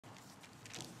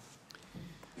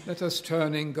Let us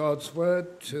turn in God's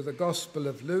word to the Gospel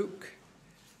of Luke,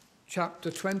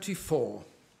 chapter 24,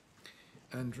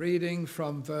 and reading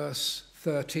from verse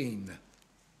 13.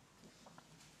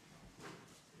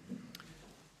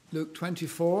 Luke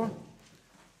 24,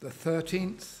 the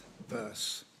 13th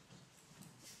verse.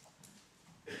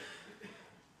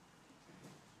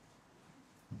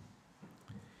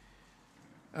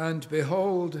 And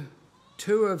behold,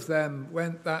 two of them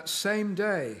went that same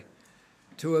day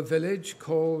to a village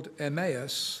called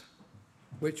Emmaus,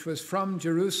 which was from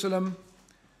Jerusalem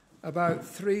about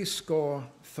 80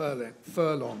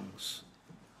 furlongs,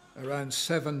 around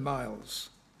 7 miles.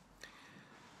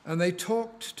 And they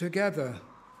talked together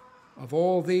of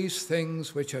all these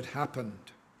things which had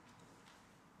happened.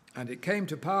 And it came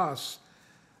to pass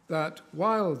that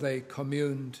while they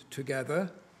communed together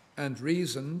and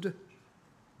reasoned,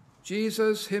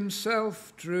 Jesus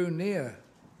himself drew near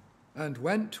and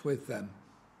went with them.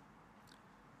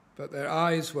 But their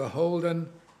eyes were holden,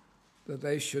 that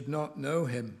they should not know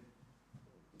him.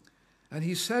 And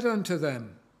he said unto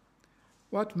them,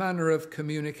 What manner of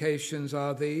communications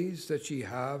are these that ye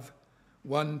have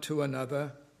one to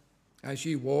another, as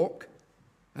ye walk,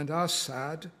 and are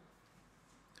sad?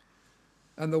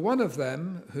 And the one of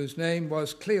them, whose name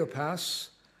was Cleopas,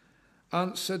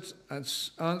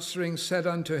 answering said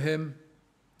unto him,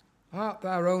 Art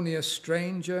thou only a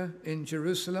stranger in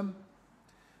Jerusalem,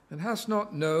 and hast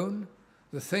not known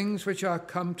the things which are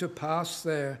come to pass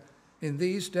there in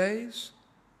these days?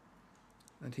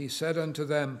 And he said unto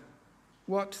them,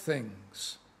 What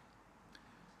things?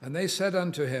 And they said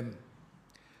unto him,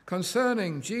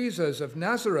 Concerning Jesus of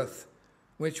Nazareth,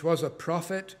 which was a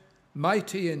prophet,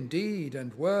 mighty in deed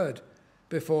and word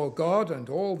before God and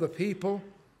all the people,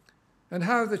 and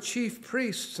how the chief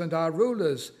priests and our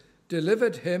rulers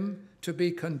delivered him to be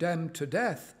condemned to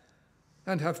death,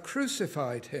 and have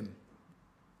crucified him.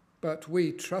 But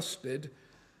we trusted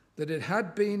that it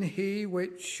had been he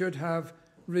which should have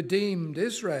redeemed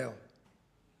Israel.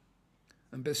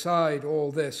 And beside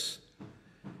all this,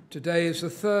 today is the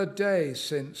 3rd day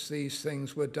since these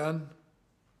things were done.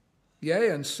 Yea,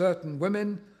 and certain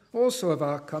women also of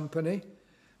our company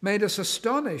made us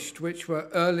astonished, which were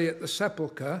early at the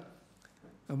sepulchre,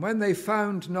 and when they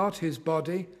found not his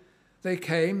body, they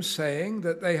came, saying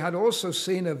that they had also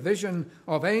seen a vision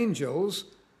of angels,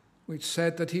 which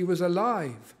said that he was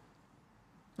alive.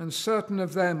 And certain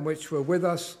of them which were with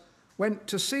us went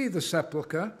to see the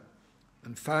sepulchre,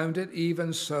 and found it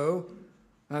even so,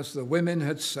 as the women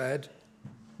had said,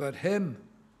 but him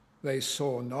they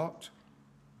saw not.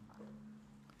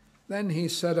 Then he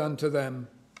said unto them,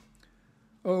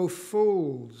 O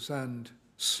fools, and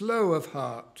slow of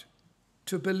heart,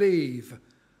 to believe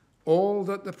all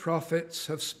that the prophets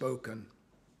have spoken.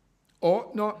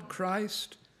 Ought not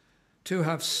Christ to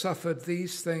have suffered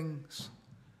these things,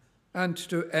 and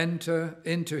to enter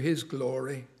into his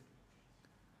glory?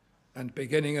 And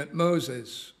beginning at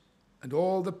Moses and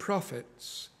all the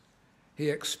prophets, he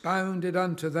expounded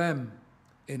unto them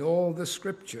in all the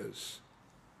scriptures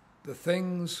the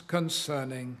things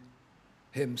concerning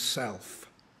himself.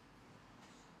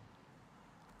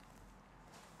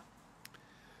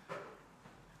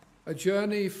 A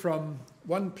journey from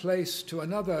one place to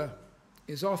another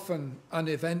is often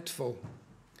uneventful.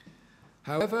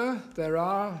 However, there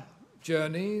are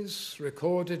journeys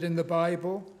recorded in the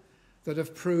Bible that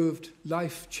have proved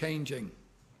life-changing.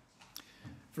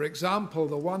 For example,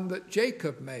 the one that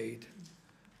Jacob made,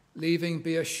 leaving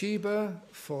Beersheba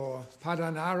for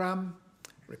Paddan Aram,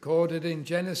 recorded in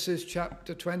Genesis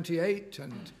chapter 28,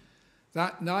 and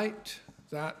that night,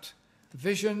 that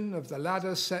vision of the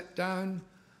ladder set down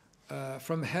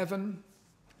from heaven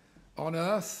on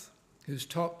earth, whose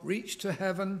top reached to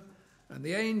heaven, and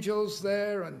the angels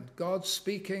there, and God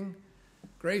speaking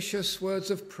gracious words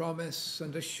of promise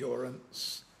and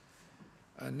assurance.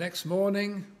 And next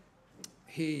morning,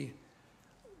 he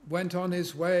went on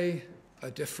his way a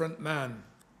different man.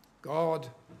 God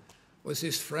was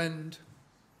his friend,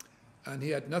 and he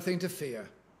had nothing to fear,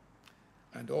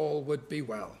 and all would be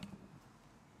well.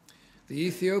 The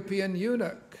Ethiopian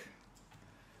eunuch,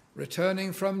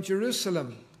 returning from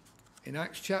Jerusalem in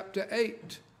Acts chapter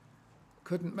 8,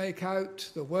 couldn't make out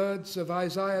the words of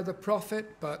Isaiah the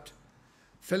prophet, but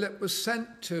Philip was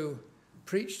sent to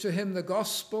preach to him the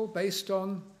gospel based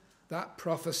on that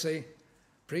prophecy,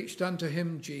 preached unto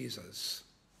him Jesus.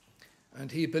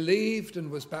 And he believed and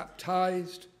was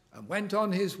baptized and went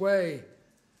on his way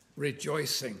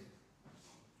rejoicing.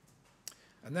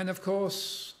 And then, of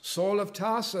course, Saul of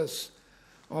Tarsus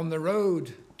on the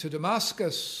road to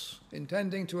Damascus,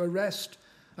 intending to arrest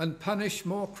and punish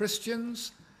more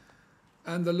Christians.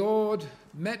 And the Lord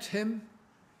met him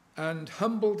and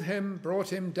humbled him,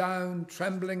 brought him down,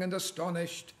 trembling and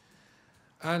astonished.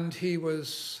 And he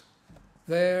was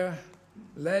there,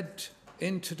 led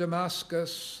into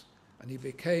Damascus, and he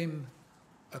became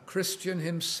a Christian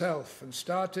himself and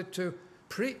started to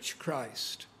preach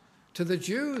Christ to the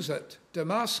Jews at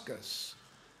Damascus.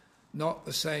 Not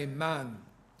the same man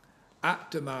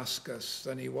at Damascus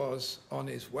than he was on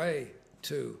his way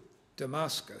to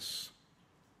Damascus.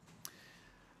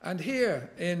 And here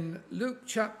in Luke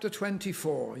chapter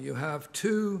 24, you have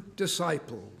two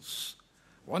disciples,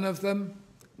 one of them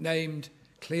named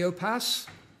Cleopas.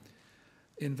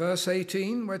 In verse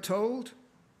 18, we're told,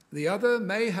 the other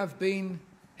may have been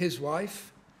his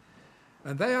wife,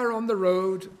 and they are on the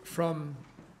road from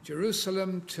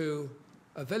Jerusalem to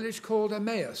a village called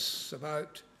Emmaus,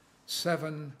 about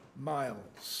 7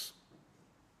 miles.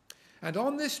 And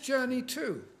on this journey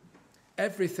too,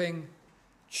 everything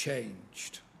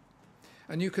changed.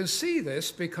 And you can see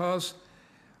this because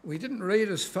we didn't read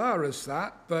as far as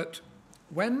that, but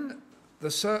when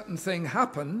the certain thing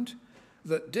happened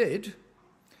that did,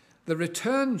 the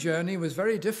return journey was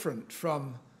very different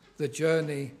from the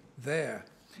journey there.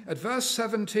 At verse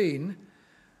 17,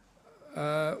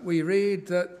 we read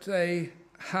that they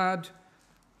had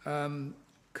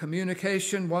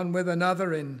communication one with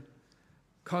another in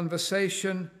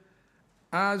conversation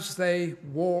as they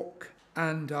walk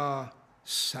and are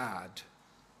sad.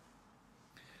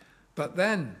 But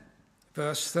then,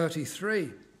 verse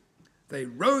 33, they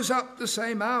rose up the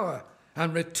same hour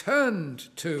and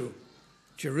returned to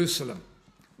Jerusalem.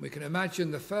 We can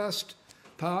imagine the first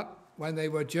part when they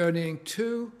were journeying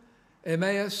to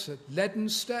Emmaus at leaden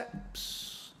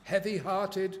steps,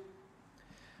 heavy-hearted.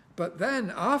 But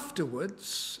then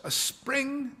afterwards, a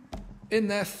spring in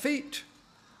their feet,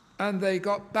 and they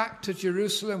got back to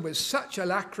Jerusalem with such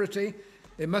alacrity,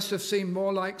 it must have seemed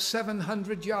more like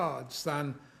 700 yards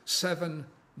than 7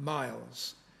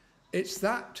 miles. It's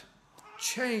that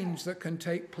change that can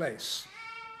take place.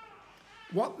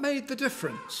 What made the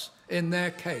difference in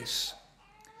their case?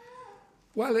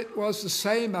 Well, it was the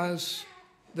same as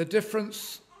the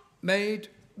difference made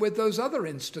with those other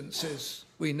instances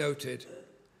we noted.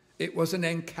 It was an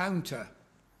encounter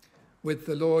with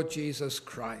the Lord Jesus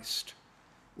Christ,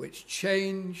 which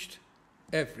changed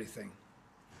everything.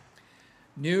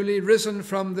 Newly risen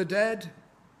from the dead,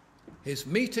 his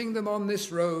meeting them on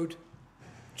this road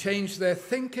changed their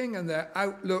thinking and their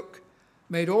outlook,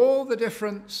 made all the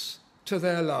difference to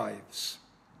their lives.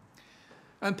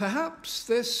 And perhaps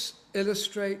this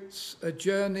illustrates a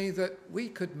journey that we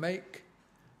could make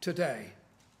today.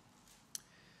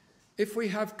 If we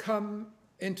have come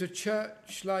into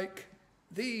church like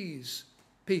these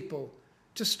people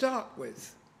to start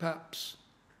with, perhaps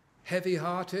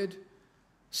heavy-hearted,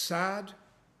 sad,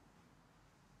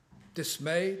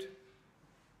 dismayed,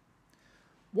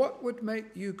 what would make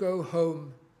you go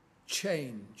home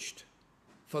changed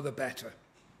for the better?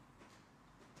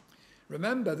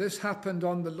 Remember, this happened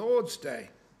on the Lord's Day.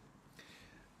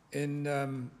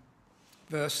 In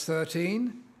verse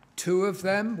 13, 2 of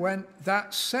them went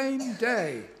that same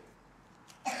day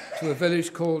to a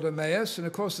village called Emmaus. And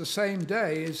of course, the same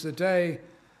day is the day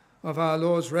of our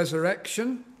Lord's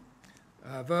resurrection.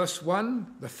 Verse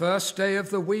 1, the first day of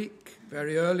the week,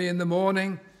 very early in the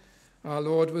morning, our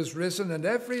Lord was risen, and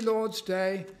every Lord's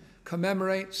Day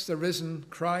commemorates the risen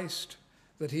Christ,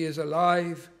 that he is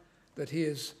alive, that he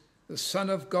is the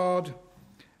Son of God,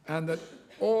 and that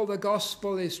all the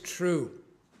gospel is true.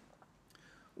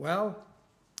 Well,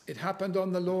 it happened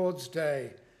on the Lord's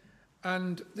Day,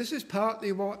 and this is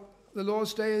partly what the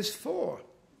Lord's Day is for,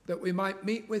 that we might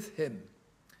meet with him,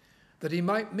 that he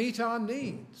might meet our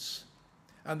needs,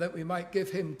 and that we might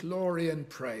give him glory and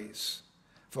praise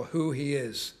for who he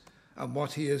is and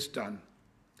what he has done.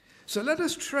 So let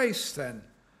us trace then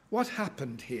what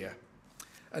happened here,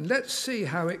 and let's see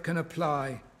how it can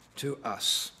apply to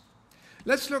us.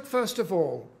 Let's look first of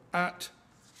all at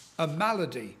a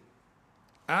malady,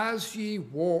 as ye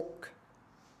walk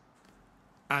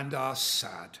and are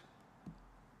sad.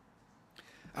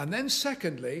 And then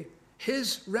secondly,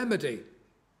 his remedy,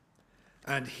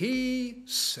 and he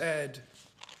said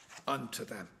unto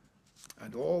them,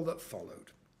 and all that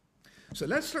followed. So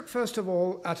let's look first of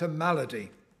all at a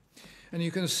malady. And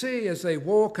you can see as they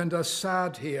walk and are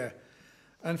sad here,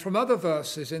 and from other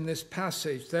verses in this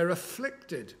passage, they're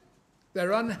afflicted,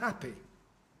 they're unhappy.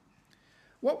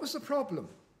 What was the problem?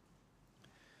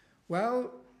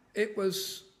 Well, it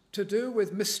was to do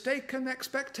with mistaken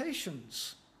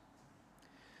expectations.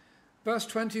 Verse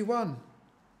 21,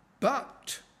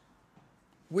 but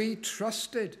we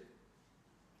trusted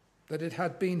that it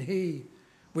had been he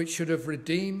which should have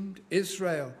redeemed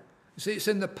Israel You see, it's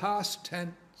in the past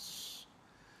tense.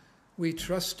 We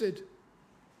trusted.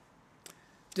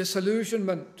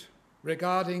 Disillusionment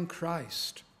regarding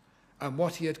Christ and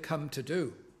what he had come to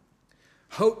do.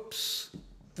 Hopes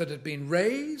that had been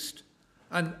raised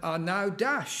and are now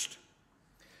dashed.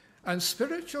 And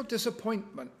spiritual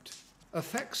disappointment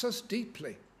affects us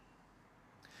deeply.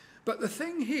 But the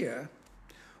thing here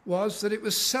was that it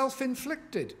was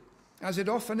self-inflicted, as it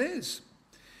often is.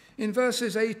 In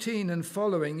verses 18 and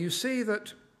following, you see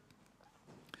that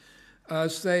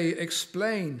as they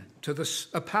explain to the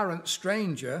apparent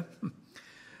stranger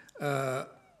the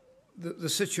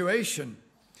situation,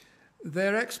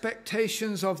 their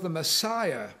expectations of the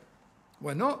Messiah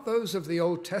were not those of the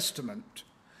Old Testament.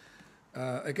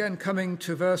 Again, coming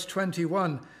to verse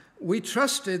 21, we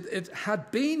trusted it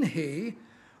had been he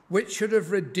which should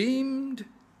have redeemed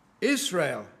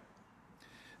Israel.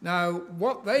 Now,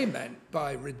 what they meant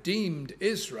by redeemed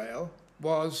Israel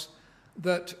was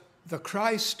that the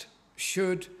Christ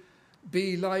should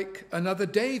be like another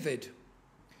David,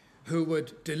 who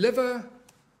would deliver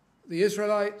the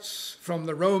Israelites from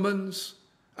the Romans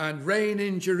and reign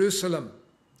in Jerusalem.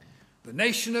 The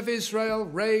nation of Israel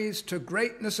raised to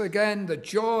greatness again, the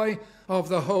joy of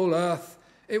the whole earth.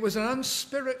 It was an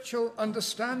unspiritual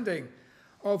understanding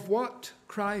of what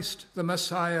Christ, the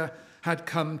Messiah, had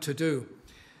come to do.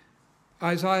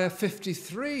 Isaiah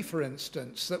 53, for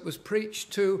instance, that was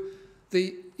preached to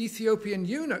the Ethiopian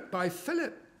eunuch by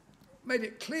Philip, made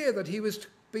it clear that he was to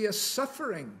be a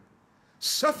suffering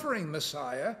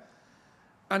Messiah,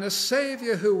 and a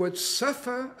Saviour who would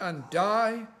suffer and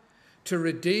die to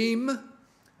redeem,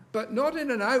 but not in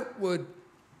an outward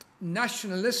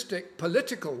nationalistic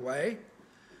political way,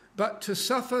 but to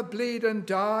suffer, bleed and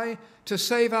die to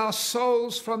save our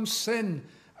souls from sin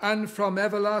and from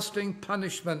everlasting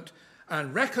punishment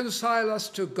and reconcile us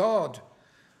to God.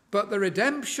 But the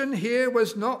redemption here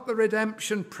was not the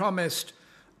redemption promised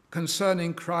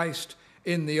concerning Christ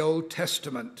in the Old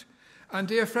Testament. And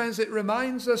dear friends, it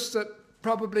reminds us that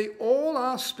probably all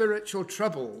our spiritual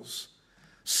troubles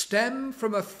stem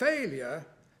from a failure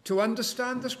to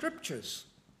understand the Scriptures,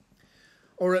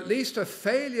 or at least a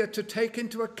failure to take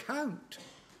into account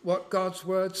what God's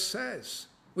Word says.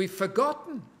 We've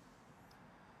forgotten.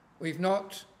 We've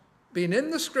not been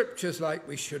in the Scriptures like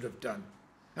we should have done.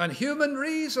 And human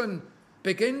reason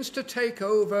begins to take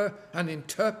over and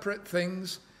interpret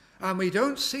things, and we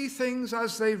don't see things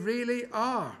as they really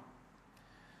are.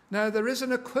 Now, there is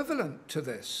an equivalent to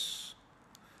this,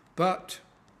 but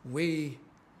we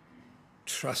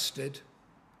trusted.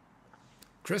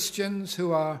 Christians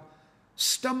who are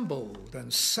stumbled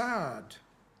and sad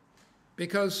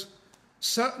because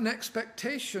certain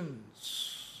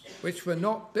expectations which were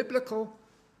not biblical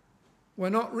were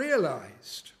not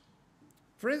realized.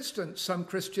 For instance, some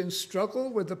Christians struggle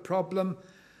with the problem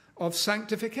of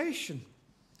sanctification.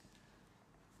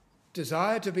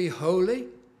 Desire to be holy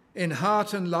in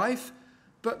heart and life,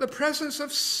 but the presence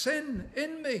of sin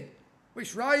in me,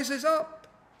 which rises up,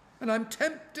 and I'm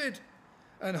tempted,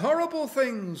 and horrible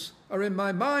things are in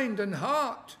my mind and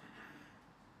heart.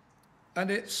 And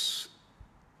it's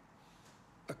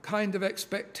a kind of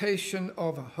expectation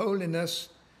of holiness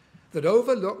that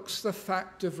overlooks the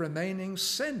fact of remaining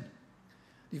sin.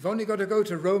 You've only got to go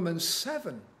to Romans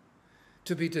 7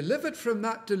 to be delivered from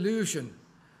that delusion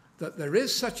that there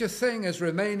is such a thing as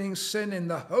remaining sin in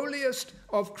the holiest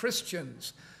of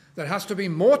Christians that has to be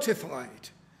mortified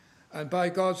and by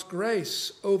God's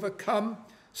grace overcome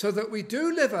so that we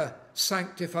do live a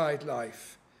sanctified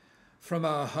life from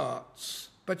our hearts.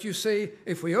 But you see,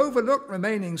 if we overlook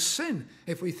remaining sin,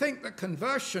 if we think that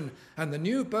conversion and the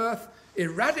new birth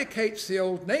eradicates the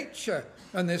old nature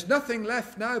and there's nothing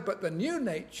left now but the new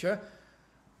nature,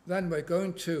 then we're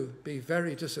going to be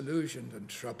very disillusioned and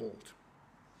troubled.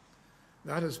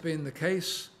 That has been the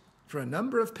case for a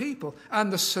number of people.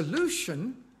 And the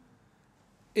solution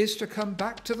is to come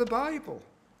back to the Bible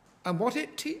and what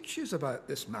it teaches about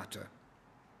this matter.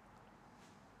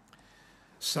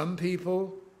 Some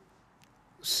people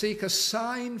seek a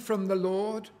sign from the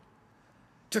Lord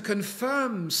to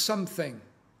confirm something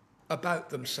about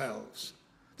themselves,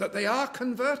 that they are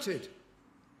converted,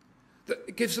 that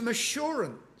it gives them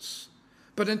assurance.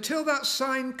 But until that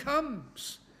sign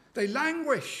comes, they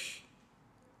languish.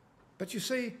 But you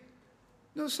see,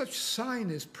 no such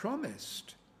sign is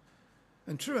promised.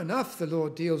 And true enough, the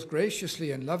Lord deals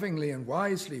graciously and lovingly and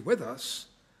wisely with us.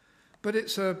 But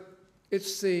it's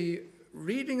the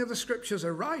reading of the Scriptures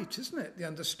aright, isn't it? The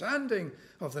understanding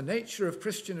of the nature of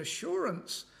Christian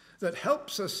assurance that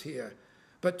helps us here.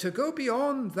 But to go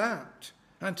beyond that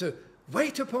and to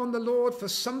wait upon the Lord for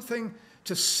something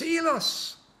to seal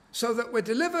us so that we're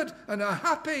delivered and are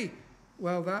happy.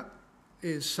 Well, that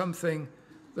is something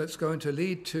that's going to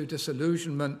lead to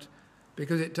disillusionment,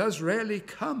 because it does rarely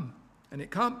come, and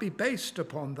it can't be based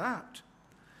upon that.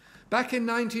 Back in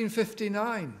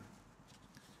 1959,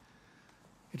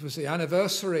 it was the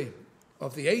anniversary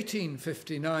of the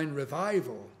 1859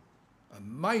 revival, a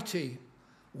mighty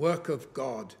work of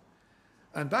God.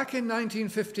 And back in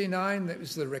 1959, it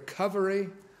was the recovery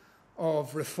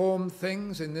of reformed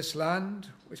things in this land,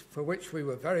 for which we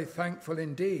were very thankful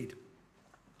indeed.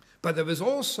 But there was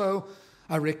also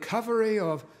a recovery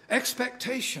of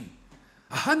expectation.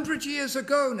 100 years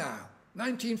ago now,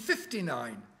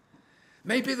 1959,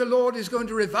 maybe the Lord is going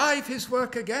to revive his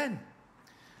work again.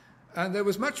 And there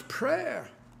was much prayer,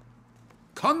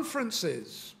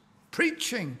 conferences,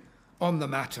 preaching on the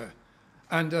matter,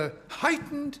 and a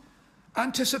heightened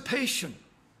anticipation.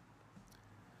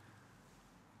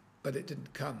 But it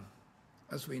didn't come,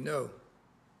 as we know,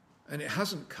 and it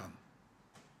hasn't come.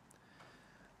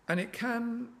 And it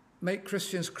can make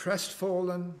Christians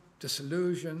crestfallen,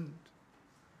 disillusioned,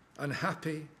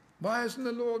 unhappy. Why hasn't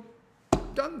the Lord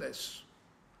done this?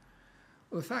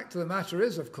 Well, the fact of the matter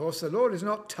is, of course, the Lord is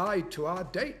not tied to our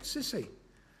dates, is he?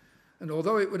 And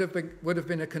although it would have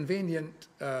been a convenient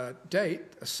date,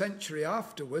 a century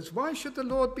afterwards, why should the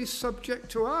Lord be subject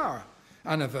to our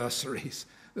anniversaries?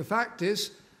 The fact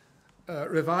is,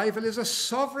 revival is a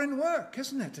sovereign work,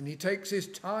 isn't it? And he takes his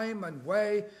time and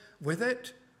way with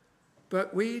it.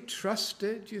 But we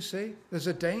trusted, you see. There's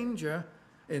a danger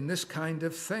in this kind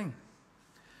of thing.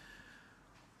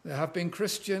 There have been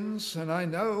Christians, and I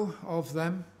know of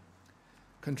them,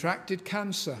 contracted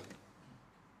cancer,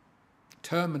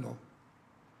 terminal.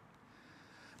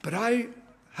 But I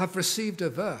have received a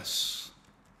verse,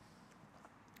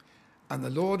 and the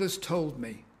Lord has told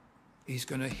me he's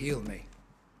going to heal me.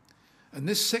 And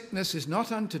this sickness is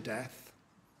not unto death.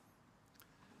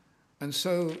 And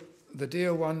so the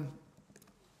dear one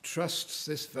trusts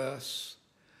this verse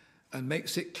and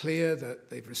makes it clear that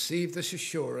they've received this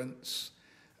assurance.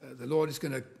 The Lord is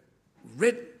going to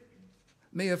rid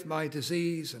me of my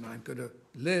disease, and I'm going to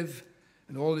live,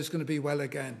 and all is going to be well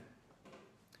again.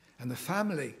 And the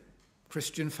family,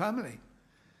 Christian family,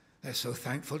 they're so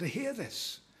thankful to hear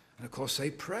this. And of course they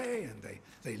pray and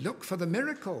they look for the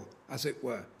miracle, as it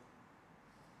were.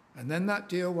 And then that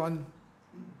dear one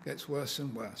gets worse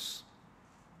and worse.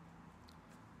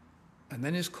 And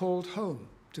then is called home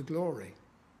to glory.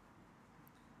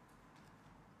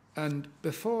 And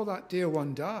before that dear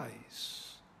one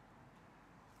dies,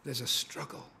 there's a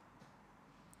struggle.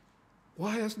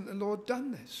 Why hasn't the Lord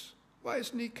done this? Why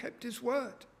hasn't he kept his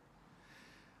word?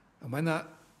 And when that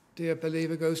dear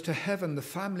believer goes to heaven, the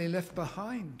family left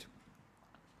behind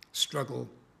struggle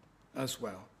as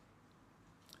well.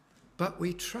 But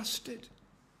we trusted.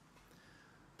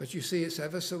 But you see, it's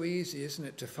ever so easy, isn't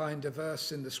it, to find a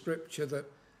verse in the scripture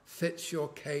that fits your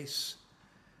case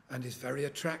and is very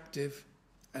attractive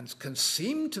and can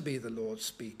seem to be the Lord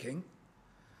speaking,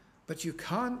 but you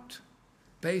can't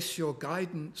base your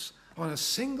guidance on a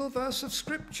single verse of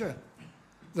scripture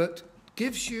that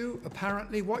gives you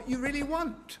apparently what you really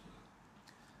want,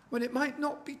 when it might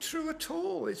not be true at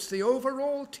all. It's the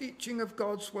overall teaching of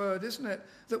God's word, isn't it,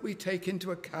 that we take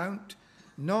into account,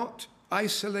 not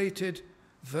isolated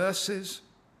verses.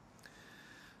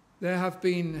 There have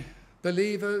been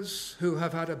believers who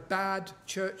have had a bad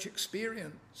church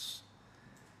experience,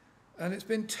 and it's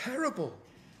been terrible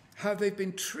how they've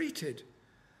been treated,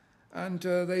 and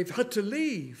they've had to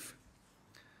leave.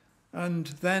 And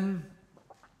then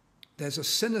there's a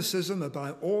cynicism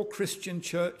about all Christian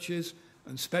churches,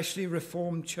 and especially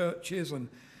Reformed churches, and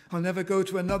I'll never go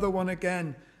to another one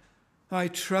again. I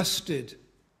trusted,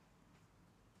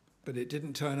 but it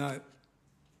didn't turn out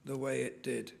the way it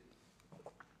did.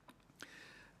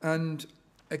 And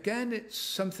again, it's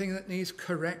something that needs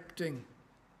correcting.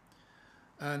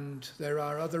 And there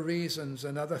are other reasons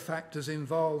and other factors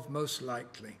involved, most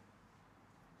likely.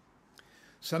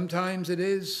 Sometimes it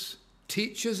is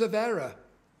teachers of error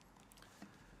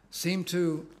seem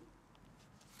to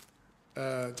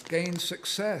gain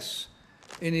success.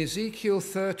 In Ezekiel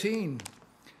 13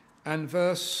 and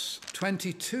verse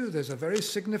 22, there's a very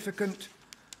significant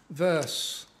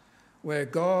verse where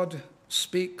God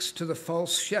speaks to the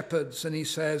false shepherds, and he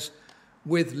says,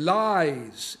 "With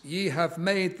lies ye have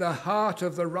made the heart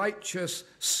of the righteous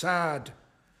sad,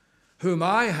 whom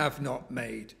I have not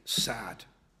made sad."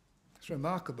 It's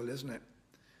remarkable, isn't it?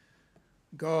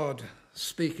 God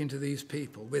speaking to these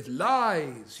people. With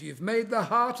lies you've made the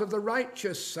heart of the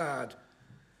righteous sad,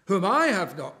 whom I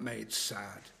have not made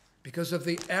sad, because of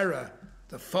the error,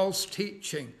 the false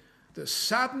teaching that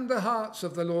sadden the hearts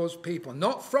of the Lord's people,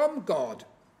 not from God,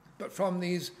 but from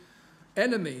these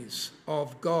enemies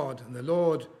of God. And the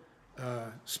Lord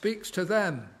speaks to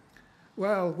them.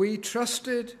 Well, we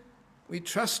trusted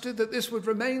that this would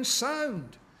remain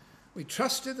sound. We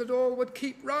trusted that all would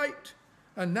keep right.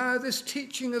 And now this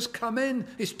teaching has come in,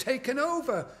 is taken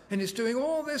over, and is doing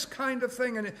all this kind of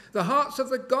thing. And the hearts of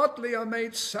the godly are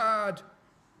made sad.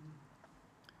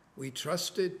 We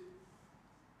trusted.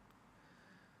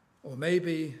 Or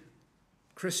maybe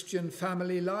Christian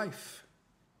family life.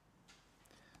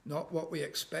 Not what we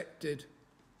expected.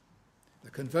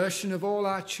 The conversion of all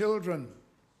our children.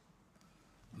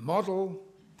 Model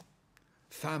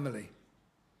family.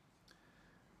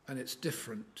 And it's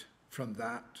different from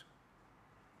that.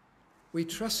 We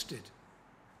trusted,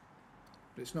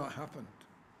 but it's not happened.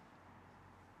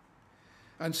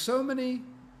 And so many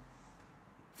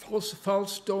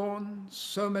false dawns,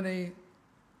 so many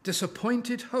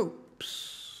disappointed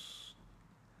hopes.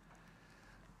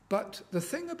 But the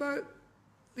thing about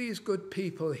these good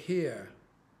people here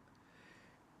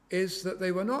is that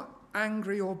they were not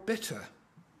angry or bitter,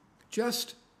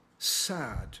 just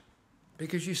sad.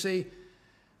 Because you see,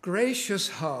 gracious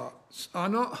hearts are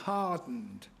not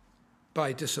hardened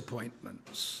by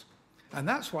disappointments. And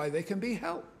that's why they can be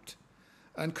helped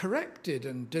and corrected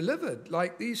and delivered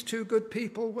like these two good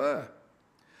people were.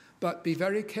 But be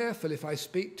very careful, if I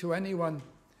speak to anyone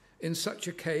in such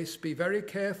a case, be very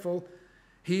careful.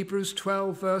 Hebrews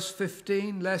 12 verse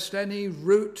 15, lest any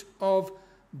root of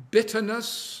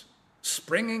bitterness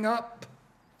springing up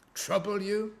trouble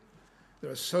you.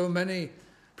 There are so many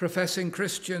professing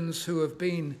Christians who have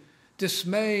been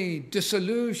dismayed,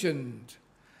 disillusioned,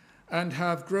 and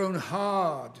have grown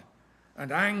hard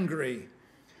and angry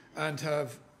and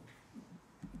have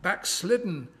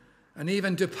backslidden and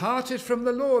even departed from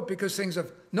the Lord because things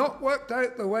have not worked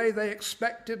out the way they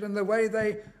expected and the way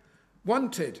they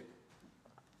wanted.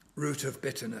 Root of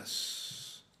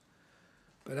bitterness.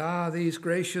 But these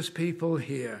gracious people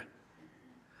here,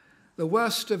 the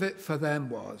worst of it for them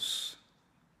was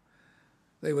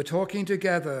they were talking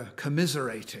together,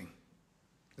 commiserating.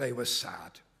 They were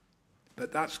sad.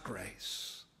 But that's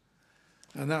grace.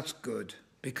 And that's good,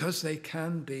 because they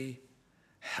can be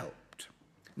helped.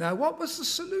 Now, what was the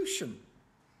solution?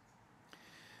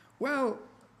 Well,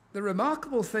 the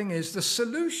remarkable thing is the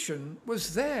solution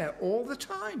was there all the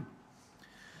time,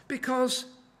 because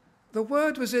the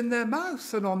word was in their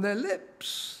mouth and on their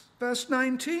lips. Verse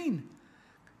 19,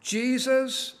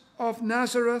 Jesus of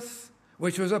Nazareth,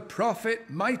 which was a prophet,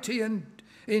 mighty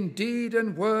in deed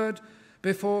and word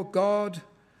before God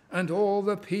and all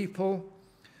the people.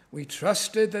 We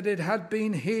trusted that it had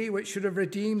been he which should have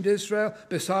redeemed Israel.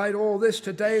 Beside all this,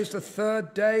 today is the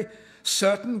third day.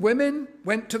 Certain women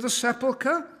went to the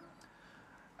sepulchre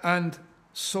and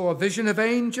saw a vision of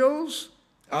angels.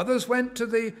 Others went to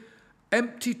the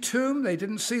empty tomb. They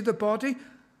didn't see the body.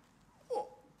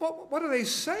 What are they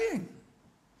saying?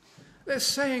 They're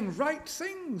saying right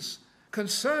things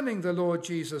concerning the Lord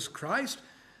Jesus Christ.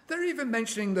 They're even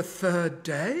mentioning the third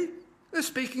day. They're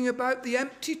speaking about the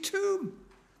empty tomb,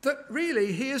 that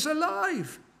really he is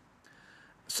alive.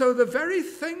 So the very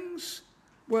things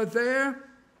were there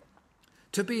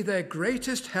to be their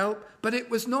greatest help, but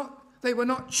they were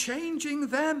not changing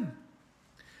them.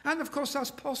 And of course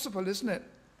that's possible, isn't it?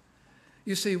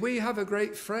 You see, we have a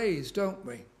great phrase, don't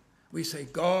we? We say,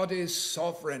 God is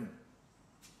sovereign.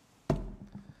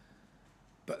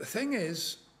 But the thing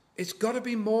is, it's got to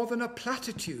be more than a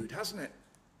platitude, hasn't it?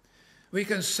 We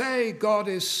can say God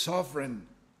is sovereign,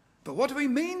 but what do we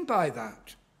mean by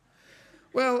that?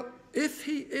 Well, if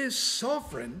he is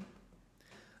sovereign,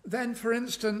 then, for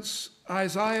instance,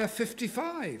 Isaiah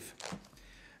 55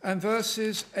 and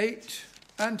verses 8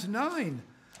 and 9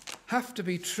 have to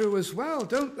be true as well,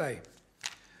 don't they?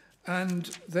 And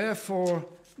therefore,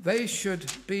 they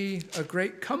should be a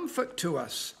great comfort to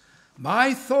us.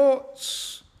 My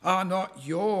thoughts are not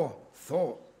your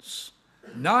thoughts,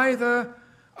 neither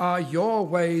are your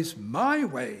ways my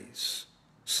ways,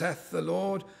 saith the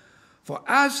Lord. For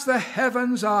as the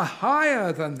heavens are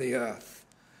higher than the earth,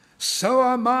 so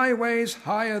are my ways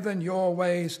higher than your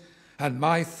ways, and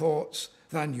my thoughts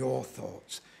than your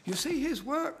thoughts. You see, his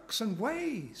works and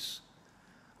ways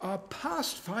are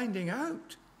past finding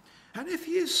out. And if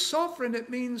he is sovereign, it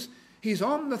means he's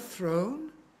on the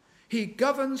throne. He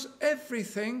governs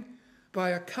everything by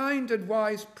a kind and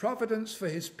wise providence for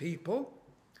his people,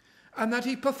 and that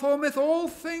he performeth all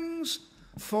things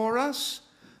for us,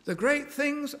 the great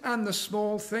things and the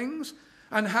small things,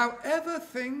 and however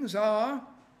things are,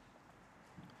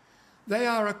 they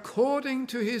are according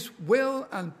to his will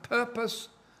and purpose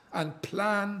and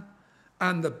plan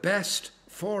and the best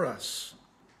for us.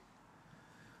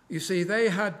 You see, they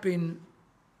had been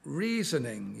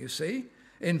reasoning, you see.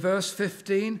 In verse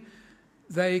 15,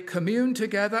 they communed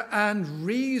together and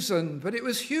reasoned, but it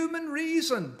was human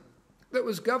reason that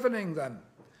was governing them,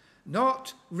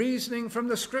 not reasoning from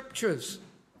the scriptures.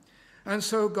 And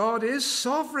so God is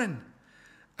sovereign,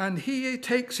 and he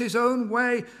takes his own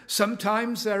way.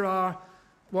 Sometimes there are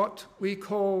what we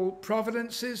call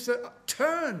providences that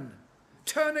turn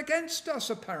against us,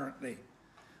 apparently,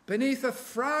 beneath a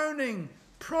frowning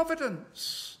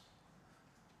providence.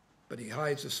 But he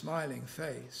hides a smiling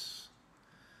face.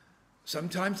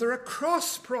 Sometimes there are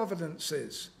cross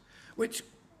providences which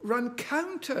run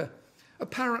counter,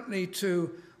 apparently,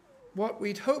 to what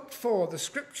we'd hoped for, the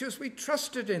scriptures we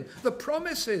trusted in, the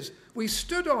promises we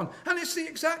stood on. And it's the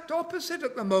exact opposite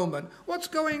at the moment. What's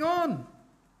going on?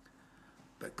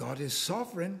 But God is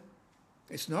sovereign.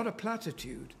 It's not a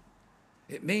platitude.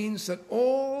 It means that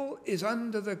all is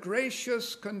under the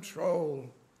gracious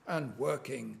control and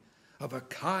working of a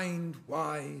kind,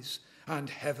 wise, and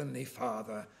heavenly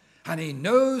Father. And he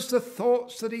knows the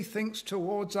thoughts that he thinks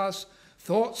towards us,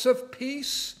 thoughts of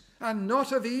peace and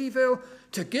not of evil,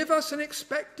 to give us an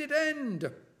expected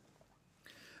end.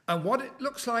 And what it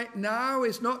looks like now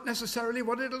is not necessarily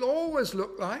what it'll always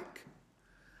look like.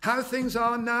 How things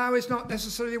are now is not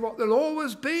necessarily what they'll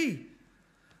always be.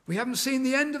 We haven't seen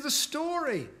the end of the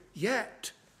story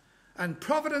yet. And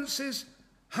providences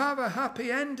have a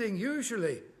happy ending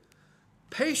usually.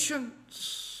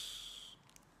 Patience.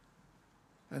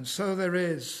 And so there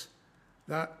is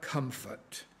that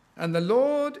comfort. And the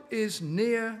Lord is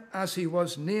near, as he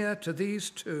was near to these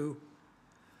two,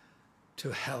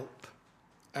 to help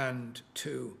and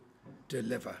to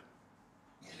deliver.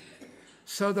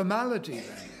 So the malady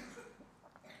then.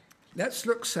 Let's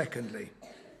look secondly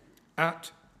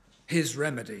at his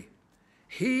remedy.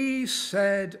 He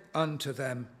said unto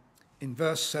them in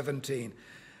verse 17,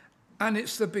 and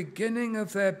it's the beginning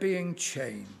of their being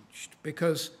changed,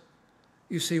 because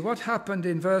you see what happened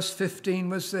in verse 15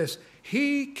 was this: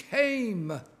 he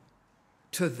came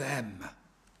to them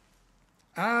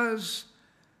as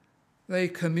they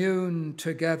communed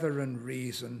together and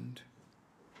reasoned.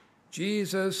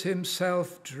 Jesus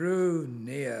himself drew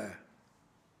near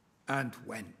and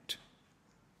went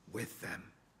with them.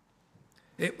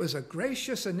 It was a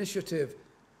gracious initiative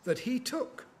that he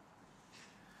took.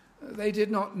 They did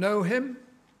not know him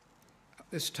at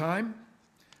this time,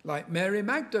 like Mary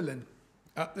Magdalene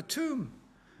at the tomb.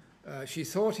 She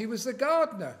thought he was the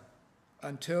gardener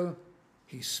until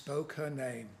he spoke her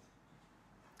name.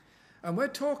 And we're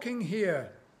talking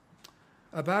here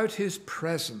about his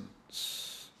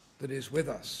presence that is with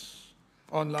us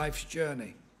on life's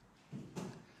journey.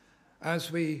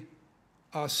 As we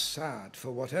are sad for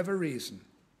whatever reason,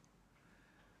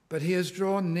 but he has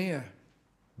drawn near.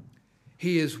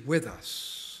 He is with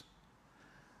us.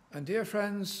 And dear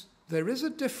friends, there is a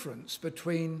difference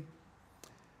between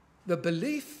the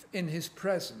belief in his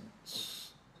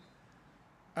presence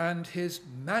and his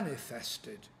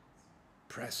manifested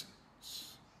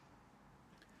presence.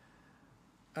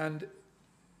 And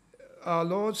our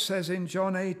Lord says in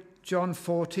John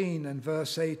 14 and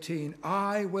verse 18,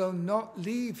 I will not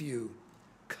leave you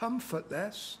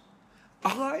comfortless.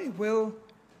 I will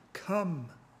come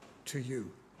to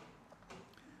you.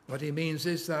 What he means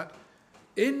is that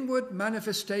inward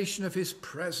manifestation of his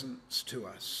presence to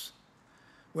us,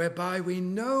 whereby we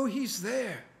know he's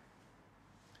there.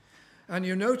 And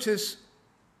you notice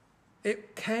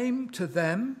it came to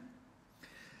them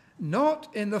not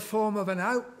in the form of an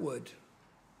outward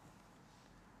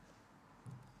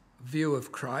view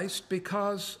of Christ,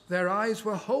 because their eyes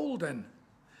were holden.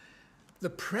 The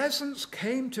presence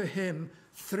came to him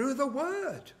through the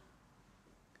word.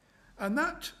 And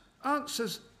that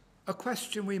answers a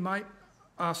question we might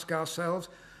ask ourselves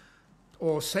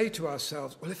or say to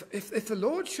ourselves, well, if the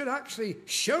Lord should actually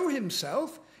show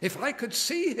himself, if I could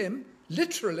see him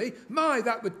literally,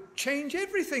 that would change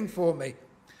everything for me.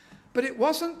 But it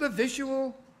wasn't the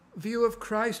visual view of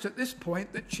Christ at this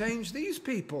point that changed these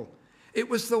people. It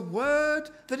was the word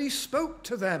that he spoke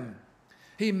to them.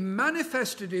 He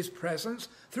manifested his presence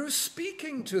through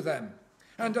speaking to them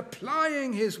and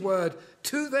applying his word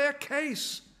to their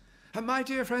case. And my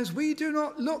dear friends, we do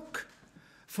not look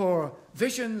for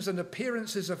visions and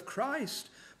appearances of Christ,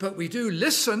 but we do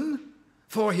listen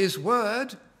for his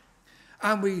word,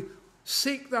 and we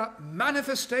seek that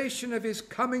manifestation of his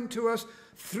coming to us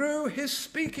through his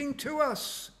speaking to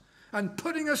us and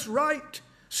putting us right,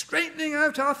 straightening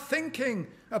out our thinking,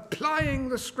 applying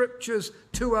the scriptures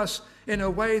to us in a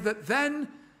way that then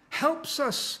helps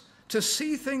us to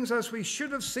see things as we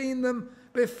should have seen them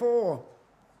before.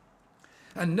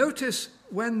 And notice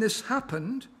when this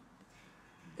happened,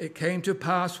 it came to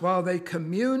pass while they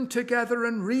communed together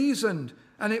and reasoned,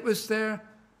 and it was their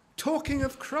talking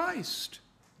of Christ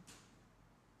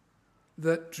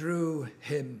that drew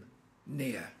him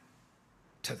near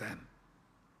to them.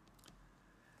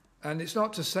 And it's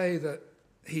not to say that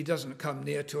he doesn't come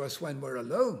near to us when we're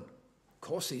alone. Of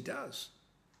course he does.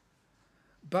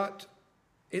 But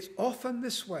it's often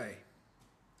this way,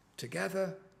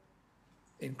 together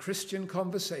in Christian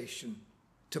conversation,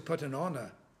 to put an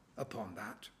honor upon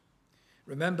that.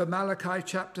 Remember Malachi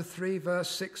chapter 3, verse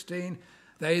 16,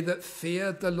 they that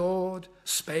feared the Lord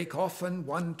spake often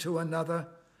one to another,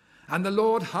 and the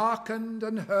Lord hearkened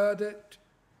and heard it.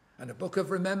 And a book of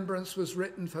remembrance was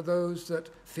written for those that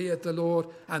feared the Lord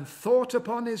and thought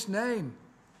upon his name.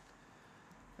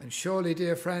 And surely,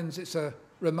 dear friends, it's a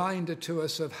reminder to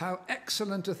us of how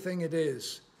excellent a thing it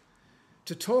is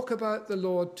to talk about the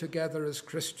Lord together as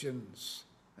Christians,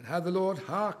 and how the Lord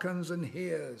hearkens and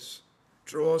hears,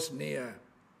 draws near.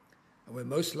 And we're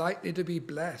most likely to be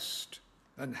blessed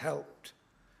and helped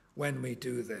when we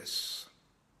do this.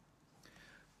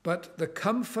 But the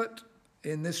comfort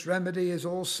in this remedy is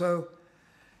also,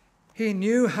 he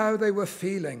knew how they were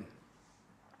feeling.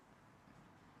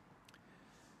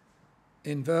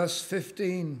 In verse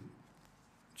 15,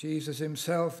 Jesus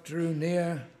himself drew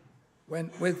near,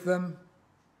 went with them.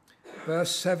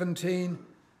 Verse 17,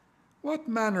 what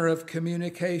manner of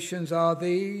communications are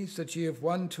these that ye have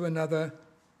one to another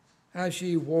as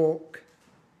ye walk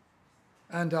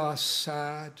and are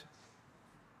sad?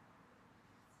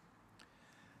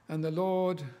 And the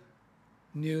Lord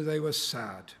knew they were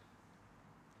sad.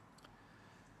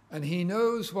 And he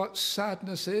knows what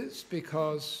sadness is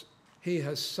because he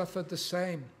has suffered the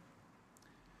same.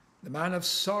 The man of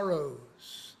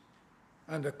sorrows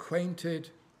and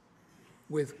acquainted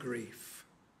with grief.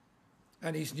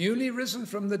 And he's newly risen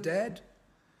from the dead.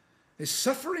 His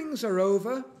sufferings are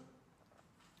over,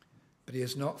 but he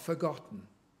has not forgotten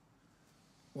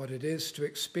what it is to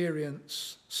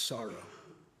experience sorrow.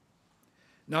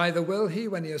 Neither will he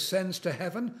when he ascends to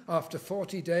heaven after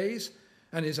 40 days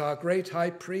and is our great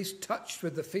high priest, touched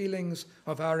with the feelings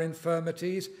of our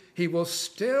infirmities. He will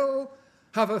still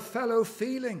have a fellow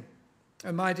feeling.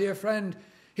 And my dear friend,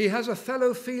 he has a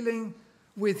fellow feeling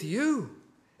with you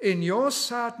in your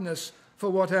sadness for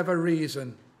whatever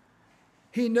reason.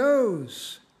 He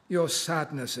knows your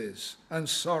sadnesses and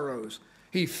sorrows.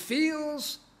 He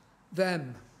feels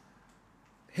them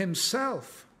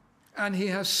himself, and he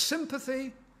has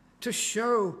sympathy to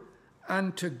show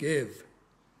and to give.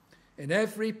 In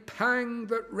every pang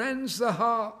that rends the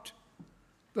heart,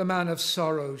 the man of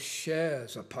sorrows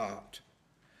shares a part.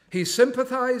 He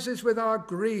sympathizes with our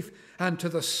grief, and to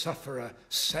the sufferer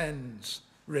sends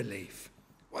relief.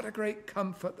 What a great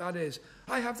comfort that is.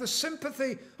 I have the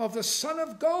sympathy of the Son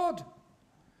of God.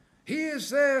 He is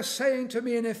there saying to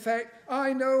me, in effect,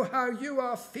 I know how you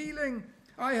are feeling.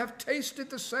 I have tasted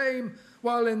the same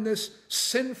while in this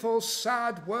sinful,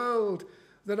 sad world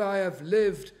that I have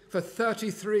lived for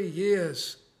 33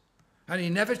 years. And he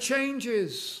never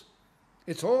changes.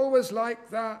 It's always like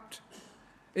that.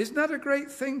 Isn't that a great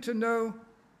thing to know?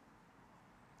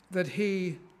 That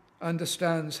he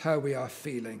understands how we are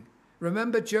feeling.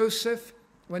 Remember Joseph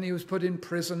when he was put in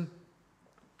prison?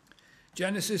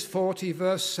 Genesis 40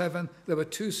 verse 7, there were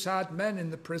two sad men in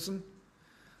the prison.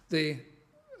 The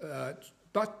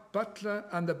butler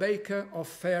and the baker of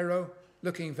Pharaoh,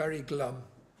 looking very glum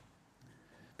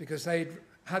because they'd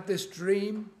had this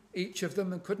dream, each of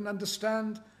them, and couldn't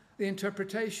understand the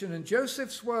interpretation. And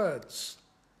Joseph's words,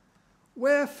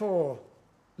 wherefore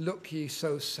look ye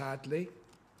so sadly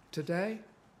today?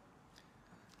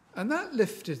 And that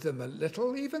lifted them a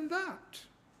little, even that.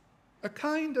 A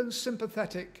kind and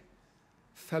sympathetic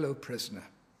fellow prisoner.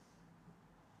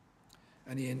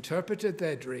 And he interpreted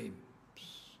their dreams.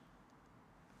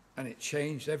 And it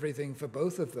changed everything for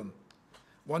both of them,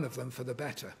 one of them for the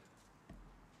better.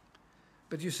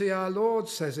 But you see, our Lord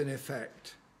says in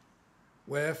effect,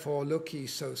 wherefore look ye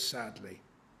so sadly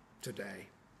today?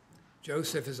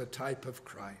 Joseph is a type of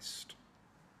Christ.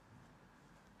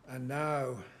 And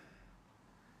now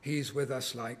he's with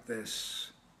us like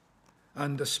this,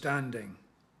 understanding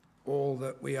all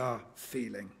that we are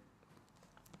feeling.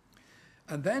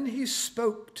 And then he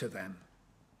spoke to them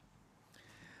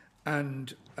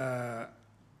and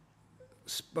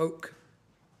spoke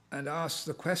and asked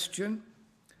the question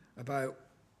about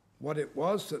what it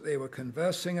was that they were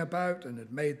conversing about and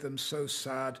had made them so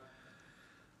sad.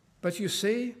 But you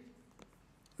see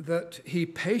that he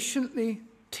patiently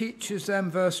teaches them,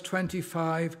 verse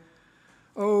 25,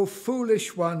 O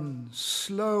foolish ones,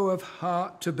 slow of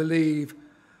heart to believe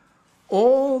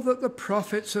all that the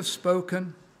prophets have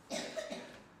spoken?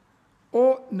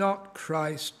 Ought not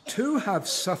Christ to have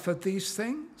suffered these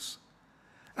things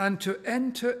and to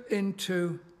enter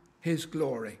into his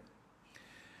glory?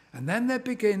 And then there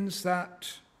begins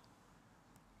that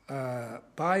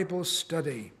Bible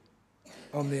study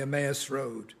on the Emmaus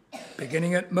road,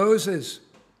 beginning at Moses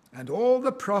and all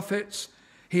the prophets.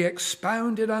 He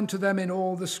expounded unto them in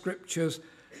all the scriptures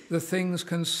the things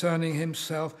concerning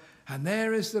himself. And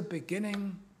there is the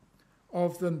beginning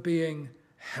of them being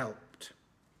helped.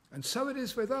 And so it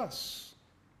is with us.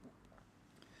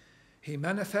 He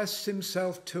manifests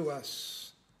himself to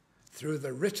us through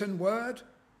the written word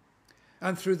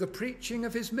and through the preaching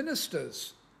of his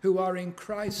ministers who are in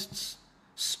Christ's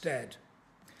stead.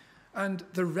 And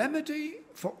the remedy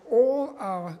for all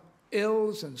our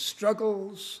ills and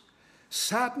struggles,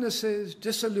 sadnesses,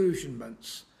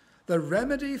 disillusionments, the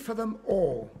remedy for them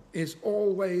all is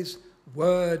always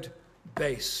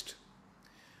word-based.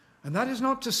 And that is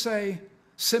not to say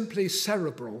simply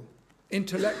cerebral,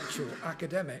 intellectual,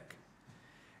 academic.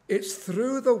 It's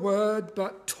through the word,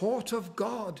 but taught of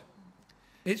God.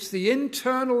 It's the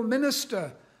internal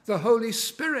minister, the Holy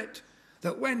Spirit,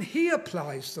 that when he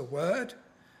applies the word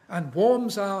and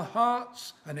warms our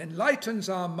hearts and enlightens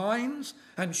our minds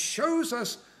and shows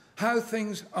us how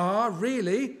things are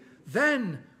really,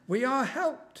 then we are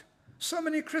helped. So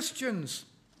many Christians,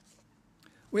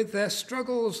 with their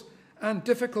struggles and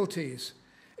difficulties,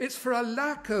 it's for a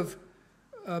lack of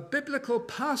biblical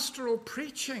pastoral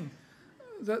preaching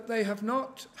that they have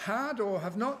not had or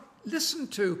have not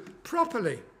listened to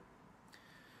properly.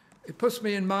 It puts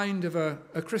me in mind of a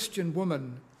Christian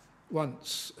woman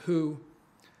once who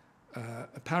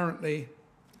apparently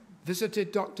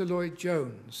visited Dr. Lloyd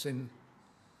Jones in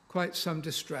quite some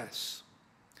distress.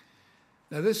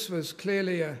 Now, this was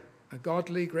clearly a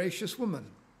godly, gracious woman.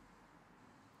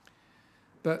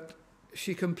 But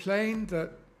she complained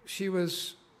that she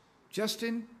was just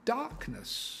in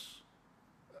darkness,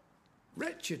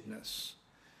 wretchedness.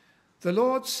 The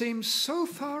Lord seems so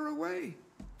far away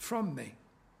from me.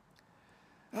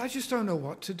 I just don't know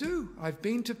what to do. I've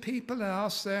been to people and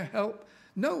asked their help.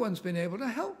 No one's been able to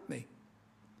help me.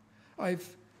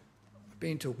 I've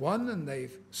been to one and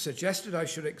they've suggested I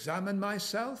should examine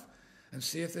myself and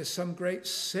see if there's some great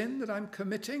sin that I'm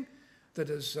committing that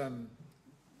has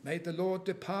made the Lord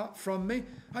depart from me.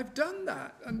 I've done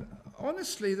that, and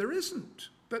honestly, there isn't.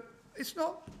 But it's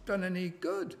not done any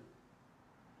good.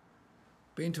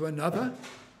 Been to another.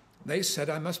 They said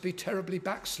I must be terribly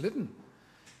backslidden,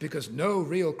 because no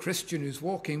real Christian who's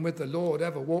walking with the Lord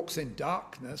ever walks in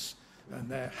darkness, and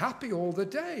they're happy all the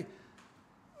day.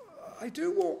 I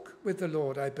do walk with the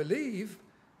Lord, I believe,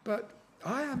 but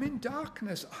I am in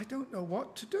darkness. I don't know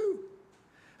what to do.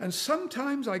 And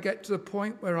sometimes I get to the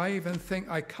point where I even think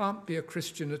I can't be a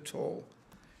Christian at all.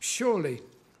 Surely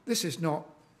this is not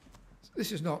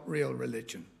real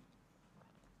religion.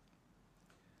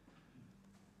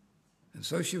 And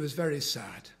so she was very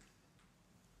sad.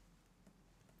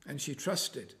 And she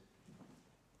trusted,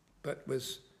 but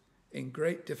was in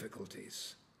great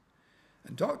difficulties.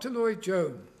 And Dr. Lloyd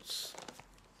Jones,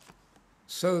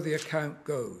 so the account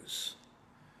goes,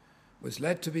 was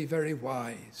led to be very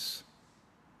wise.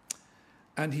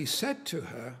 And he said to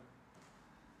her,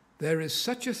 there is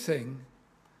such a thing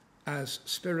as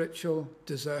spiritual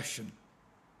desertion.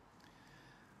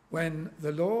 When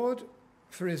the Lord,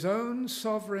 for his own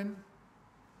sovereign,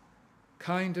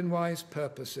 kind and wise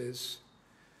purposes,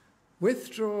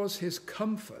 withdraws his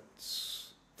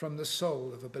comforts from the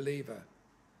soul of a believer.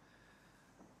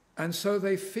 And so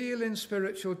they feel in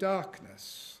spiritual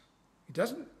darkness. He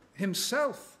doesn't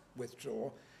himself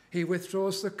withdraw. He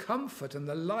withdraws the comfort and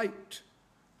the light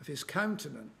of his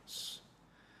countenance.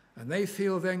 And they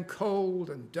feel then cold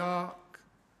and dark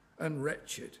and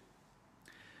wretched.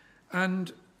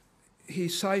 And he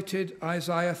cited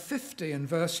Isaiah 50 and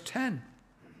verse 10.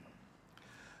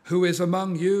 Who is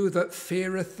among you that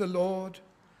feareth the Lord,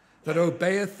 that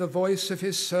obeyeth the voice of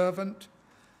his servant?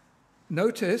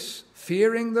 Notice,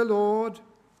 fearing the Lord,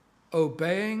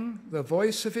 obeying the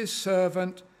voice of his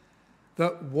servant,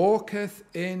 that walketh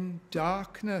in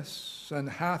darkness and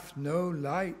hath no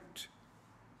light.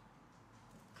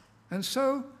 And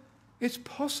so it's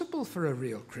possible for a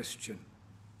real Christian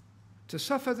to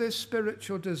suffer this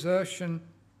spiritual desertion,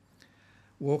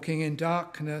 walking in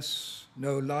darkness,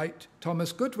 no light.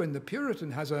 Thomas Goodwin, the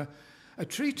Puritan, has a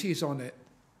treatise on it,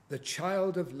 The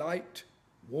Child of Light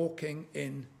Walking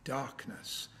in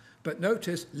Darkness. But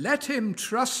notice, let him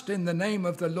trust in the name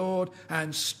of the Lord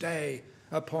and stay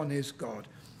upon his God.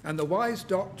 And the wise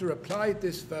doctor applied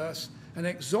this verse and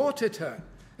exhorted her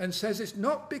and says it's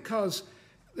not because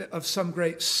of some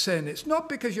great sin. It's not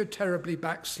because you're terribly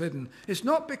backslidden. It's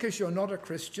not because you're not a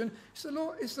Christian.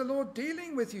 It's the Lord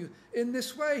dealing with you in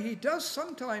this way. He does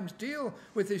sometimes deal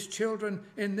with his children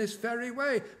in this very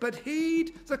way. But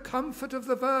heed the comfort of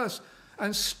the verse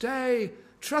and stay.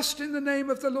 Trust in the name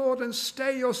of the Lord and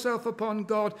stay yourself upon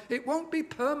God. It won't be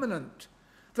permanent.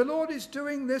 The Lord is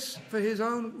doing this for his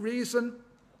own reason,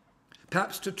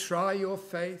 perhaps to try your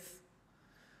faith,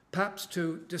 perhaps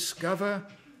to discover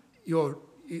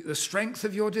the strength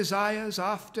of your desires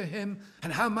after him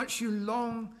and how much you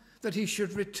long that he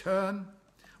should return,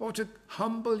 or to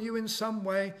humble you in some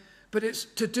way. But it's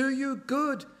to do you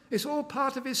good. It's all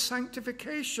part of his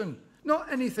sanctification.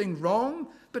 Not anything wrong,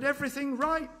 but everything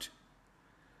right.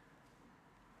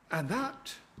 And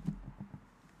that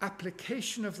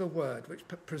application of the word, which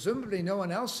presumably no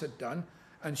one else had done,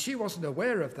 and she wasn't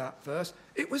aware of that verse,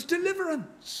 it was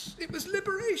deliverance. It was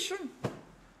liberation.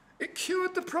 It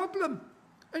cured the problem.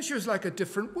 And she was like a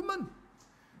different woman.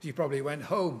 She probably went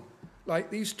home like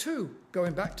these two,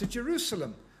 going back to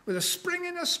Jerusalem with a spring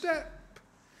in her step.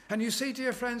 And you see,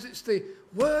 dear friends, it's the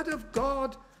word of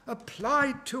God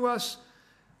applied to us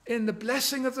in the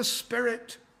blessing of the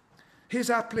Spirit, his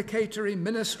applicatory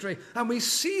ministry. And we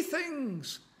see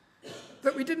things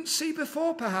that we didn't see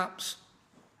before, perhaps,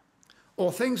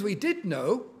 or things we did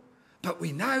know, but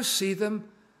we now see them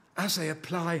as they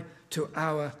apply to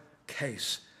our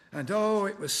case. And oh,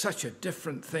 it was such a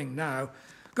different thing now.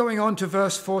 Going on to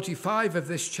verse 45 of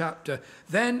this chapter,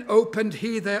 then opened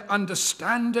he their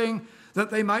understanding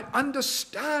that they might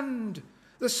understand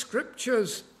the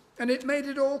scriptures. And it made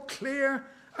it all clear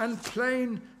and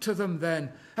plain to them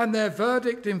then. And their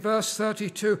verdict in verse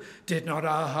 32, did not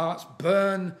our hearts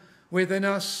burn within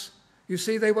us? You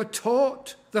see, they were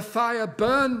taught, the fire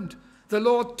burned. The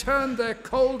Lord turned their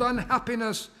cold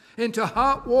unhappiness into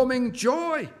heartwarming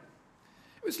joy.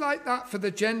 It was like that for the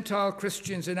Gentile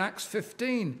Christians in Acts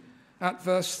 15 at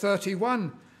verse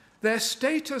 31. Their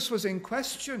status was in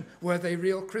question. Were they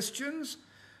real Christians?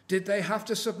 Did they have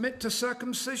to submit to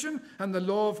circumcision and the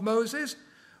law of Moses?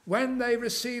 When they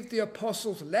received the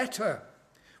apostles' letter,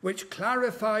 which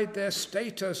clarified their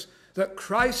status that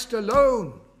Christ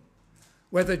alone,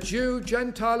 whether Jew,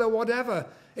 Gentile, or whatever,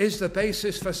 is the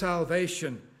basis for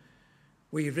salvation,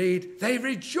 we read, they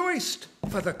rejoiced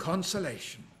for the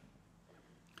consolation.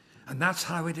 And that's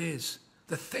how it is.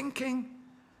 The thinking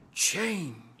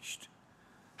changed.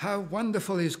 How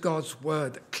wonderful is God's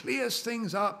word that clears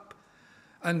things up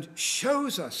and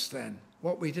shows us then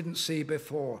what we didn't see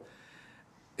before.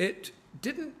 It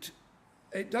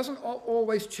doesn't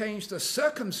always change the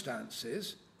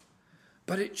circumstances,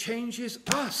 but it changes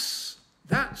us.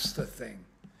 That's the thing.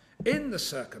 In the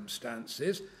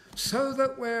circumstances, so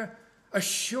that we're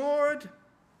assured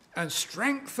and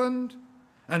strengthened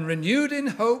and renewed in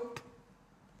hope,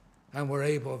 and we're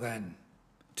able then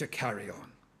to carry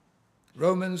on.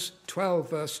 Romans 12,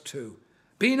 verse 2.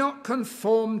 Be not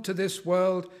conformed to this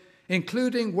world,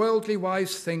 including worldly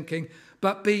wise thinking,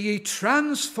 but be ye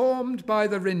transformed by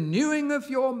the renewing of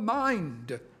your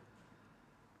mind,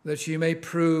 that ye may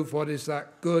prove what is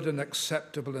that good and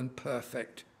acceptable and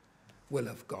perfect will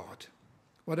of God.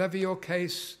 Whatever your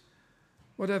case,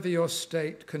 whatever your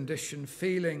state, condition,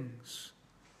 feelings,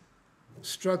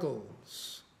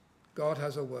 struggles, God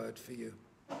has a word for you.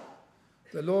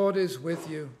 The Lord is with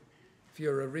you if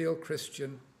you're a real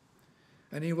Christian,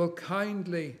 and he will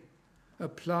kindly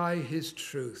apply his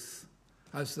truth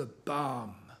as the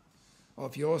balm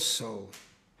of your soul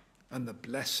and the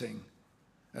blessing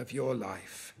of your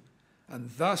life. And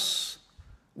thus,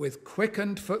 with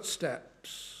quickened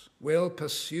footsteps, we'll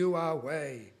pursue our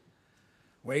way,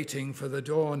 waiting for the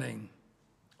dawning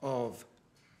of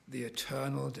the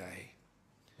eternal day.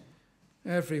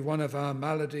 Every one of our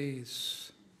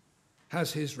maladies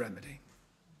has his remedy.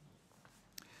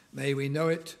 May we know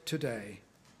it today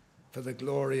for the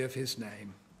glory of his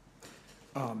name.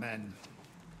 Amen.